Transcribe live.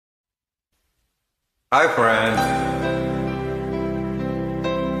Hi, friend.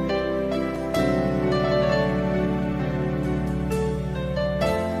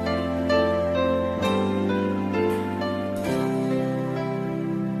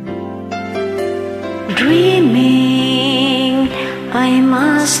 Dreaming, I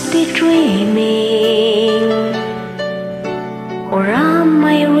must be dreaming, or am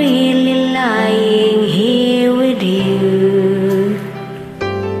I really lying here with you?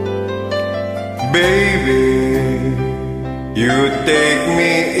 Baby, you take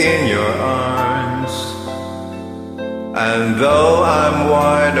me in your arms, and though I'm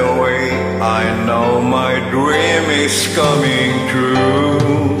wide awake, I know my dream is coming true.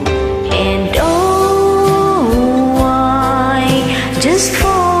 And oh, I just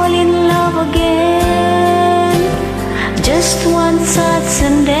fall in love again. Just one touch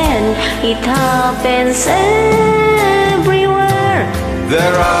and then it happens everywhere.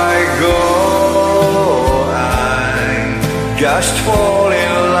 There I go, I just fall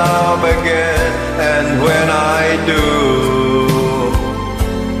in love again. And when I do,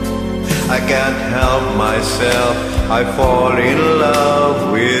 I can't help myself, I fall in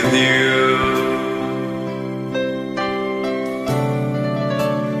love with you.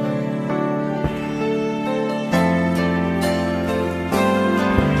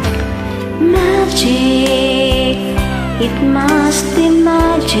 Magic, it must be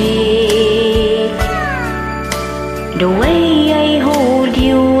magic. The way I hold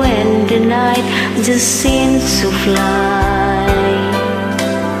you and the night just seems to fly.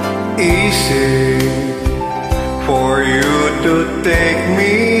 Easy for you to take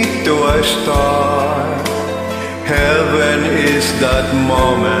me to a star. Heaven is that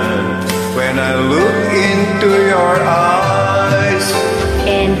moment when I look into your eyes.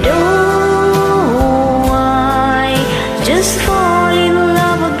 And oh, I just fall in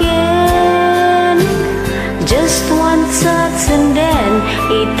love again. Just one touch and then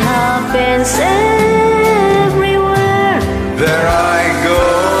it happens everywhere. There I go,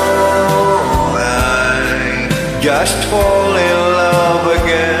 I just fall in love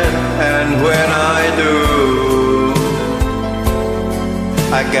again. And when I do,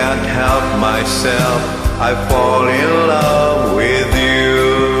 I can't help myself, I fall in love with you.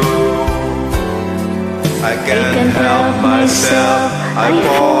 I can't help myself, I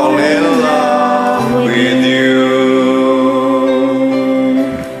fall in love with you.